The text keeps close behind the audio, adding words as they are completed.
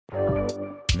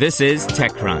This is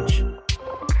TechCrunch.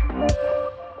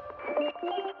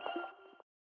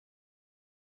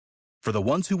 For the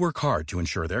ones who work hard to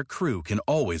ensure their crew can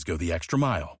always go the extra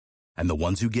mile, and the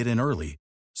ones who get in early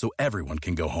so everyone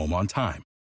can go home on time,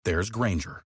 there's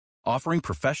Grainger, offering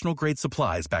professional-grade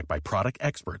supplies backed by product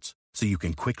experts so you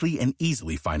can quickly and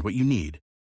easily find what you need.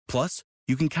 Plus,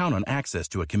 you can count on access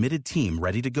to a committed team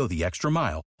ready to go the extra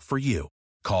mile for you.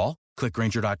 Call, click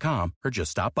Grainger.com, or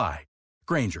just stop by.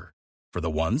 Grainger, for the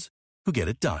ones who get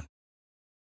it done.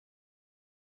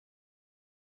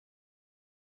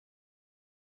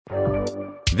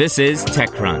 This is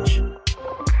TechCrunch.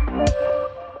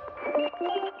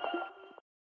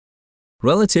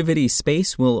 Relativity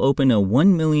Space will open a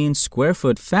 1 million square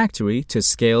foot factory to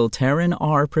scale Terran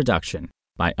R production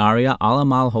by Arya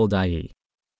Alamalhodaei.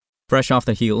 Fresh off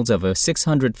the heels of a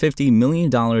 $650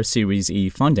 million Series E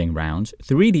funding round,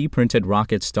 3D printed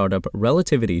rocket startup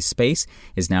Relativity Space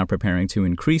is now preparing to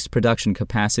increase production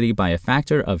capacity by a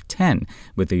factor of 10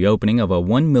 with the opening of a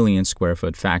 1 million square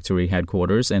foot factory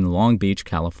headquarters in Long Beach,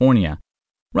 California.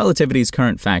 Relativity's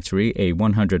current factory, a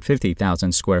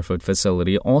 150,000 square foot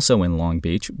facility also in Long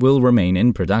Beach, will remain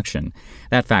in production.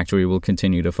 That factory will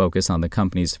continue to focus on the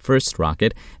company's first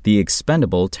rocket, the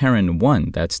expendable Terran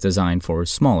 1 that's designed for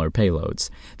smaller payloads.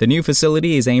 The new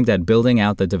facility is aimed at building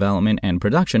out the development and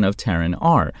production of Terran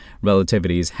R,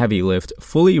 Relativity's heavy-lift,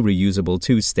 fully reusable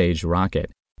two-stage rocket.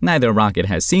 Neither rocket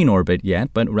has seen orbit yet,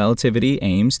 but Relativity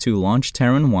aims to launch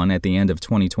Terran 1 at the end of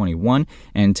 2021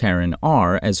 and Terran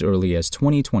R as early as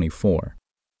 2024.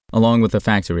 Along with the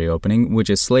factory opening, which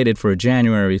is slated for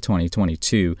January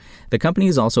 2022, the company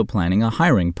is also planning a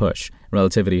hiring push.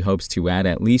 Relativity hopes to add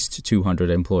at least 200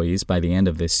 employees by the end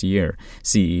of this year,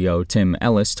 CEO Tim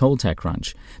Ellis told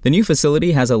TechCrunch. The new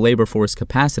facility has a labor force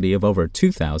capacity of over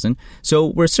 2,000, so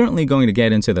we're certainly going to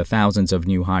get into the thousands of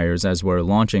new hires as we're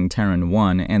launching Terran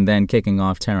 1 and then kicking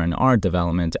off Terran R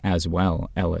development as well,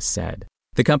 Ellis said.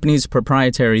 The company's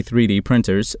proprietary 3D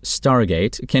printers,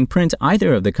 Stargate, can print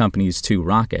either of the company's two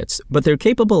rockets, but they're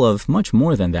capable of much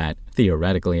more than that,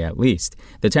 theoretically at least.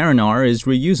 The Terran R is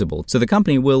reusable, so the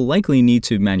company will likely need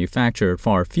to manufacture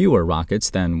far fewer rockets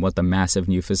than what the massive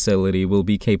new facility will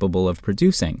be capable of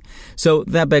producing. So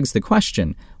that begs the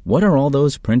question, what are all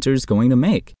those printers going to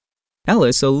make?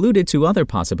 Ellis alluded to other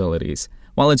possibilities.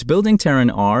 While it's building Terran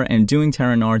R and doing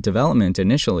Terran R development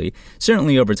initially,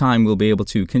 certainly over time we'll be able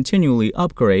to continually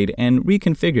upgrade and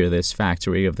reconfigure this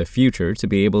factory of the future to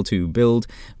be able to build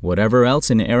whatever else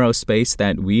in aerospace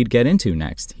that we'd get into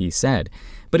next, he said.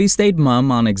 But he stayed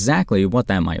mum on exactly what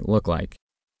that might look like.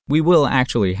 We will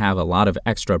actually have a lot of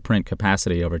extra print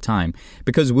capacity over time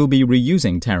because we'll be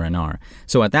reusing Terran R.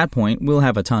 So at that point, we'll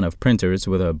have a ton of printers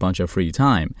with a bunch of free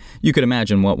time. You could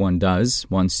imagine what one does.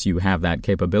 Once you have that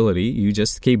capability, you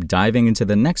just keep diving into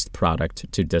the next product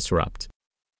to disrupt.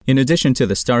 In addition to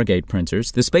the Stargate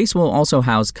printers, the space will also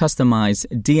house customized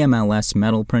DMLS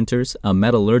metal printers, a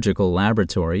metallurgical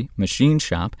laboratory, machine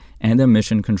shop, and a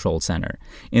mission control center.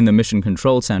 In the mission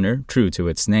control center, true to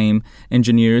its name,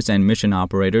 engineers and mission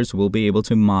operators will be able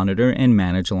to monitor and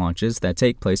manage launches that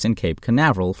take place in Cape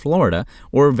Canaveral, Florida,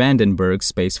 or Vandenberg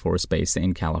Space Force Base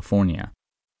in California.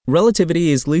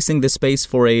 Relativity is leasing the space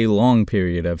for a long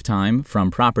period of time from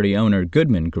property owner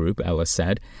Goodman Group, Ellis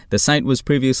said. The site was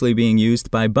previously being used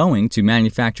by Boeing to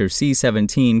manufacture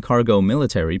C-17 cargo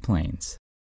military planes.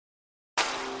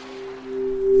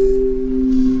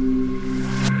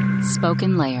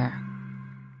 Spoken Layer.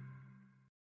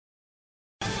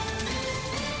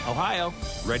 Ohio,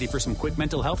 ready for some quick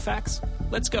mental health facts?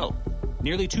 Let's go.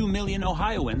 Nearly 2 million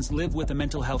Ohioans live with a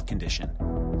mental health condition.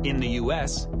 In the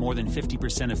U.S., more than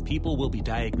 50% of people will be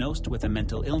diagnosed with a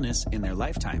mental illness in their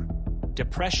lifetime.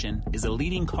 Depression is a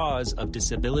leading cause of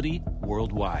disability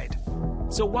worldwide.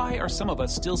 So why are some of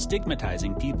us still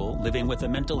stigmatizing people living with a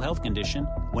mental health condition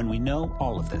when we know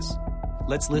all of this?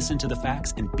 Let's listen to the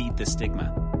facts and beat the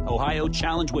stigma. Ohio,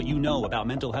 challenge what you know about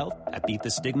mental health at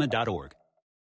beatthestigma.org.